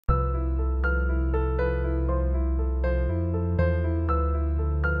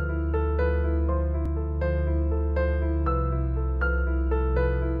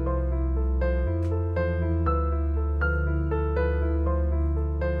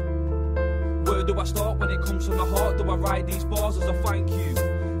do I start when it comes from the heart? Do I write these bars as a thank you?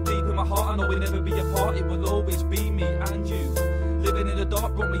 Deep in my heart I know we'll never be apart, it will always be me and you. Living in the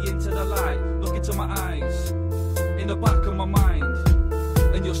dark brought me into the light. Look into my eyes, in the back of my mind,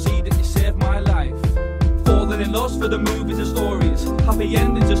 and you'll see that you saved my life. Falling in love for the movies and stories, happy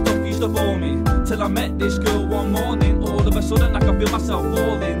endings and stuff used to bore me. Till I met this girl one morning, all of a sudden I can feel myself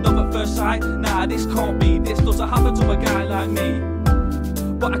falling. Love at first sight, nah this can't be, this doesn't happen to a guy like me.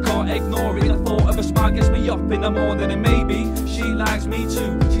 But I can't ignore it, the thought of a smile gets me up in the morning. And maybe she likes me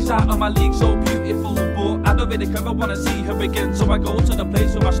too, she's out of my league, so beautiful. But I don't really care, I wanna see her again. So I go to the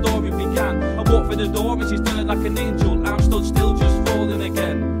place where my story began. I walk through the door and she's turning like an angel. I'm stood still just falling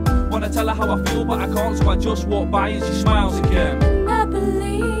again. Wanna tell her how I feel but I can't, so I just walk by and she smiles again. And I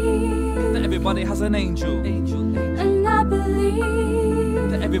believe that everybody has an angel. And I believe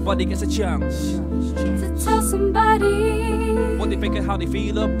that everybody gets a chance to tell somebody what they think and how they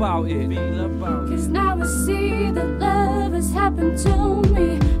feel about it. Cause now I see that love has happened to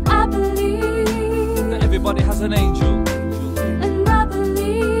me. I believe that everybody has an angel. And I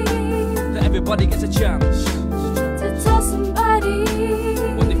believe that everybody gets a chance to tell somebody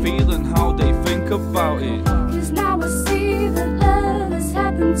what they feel and how they think about it. Cause now I see that love has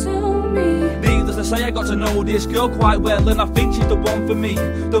happened to me. Needless to say I got to know this girl quite well, and I think she's the one for me.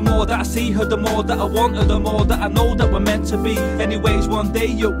 The more that I see her, the more that I want her, the more that I know that we're meant to be. Anyways, one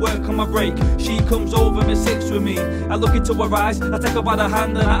day at work on my break, she comes over and sits with me. I look into her eyes, I take her by the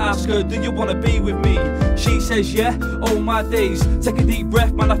hand and I ask her, do you want to be with me? She says yeah, oh my days. Take a deep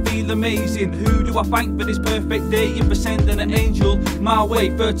breath, man, I feel amazing. Who do I thank for this perfect day and for sending an angel my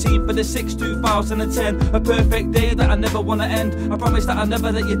way? 13th for the 6th, 2010, a perfect day that I never want to end. I promise that I'll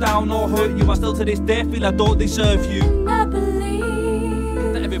never let you down or hurt you. I still to this day feel I don't deserve you. And I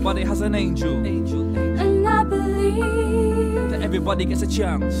believe that everybody has an angel. And I believe that everybody gets a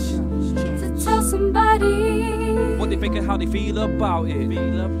chance to tell somebody what they think and how they feel about it.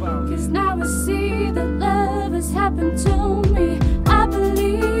 Cause now I see that love has happened to me. I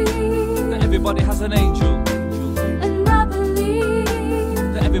believe that everybody has an angel. And I believe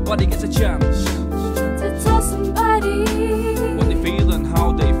that everybody gets a chance to tell somebody what they feel and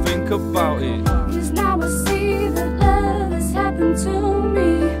how they think about it. Cause now I see that love has happened to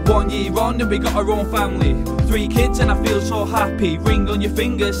me. 1 year on and we got our own family, 3 kids and I feel so happy. Ring on your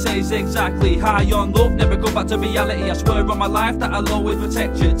finger says exactly high on love, never go back to reality. I swear on my life that I'll always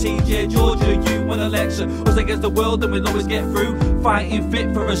protect you. TJ, Georgia, you and Alexa, us against the world and we'll always get through. Fighting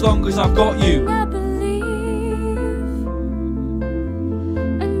fit for as long as I've got you. And I believe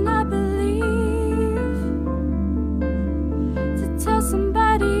And I believe to tell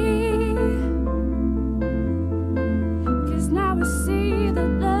somebody. Cause now I see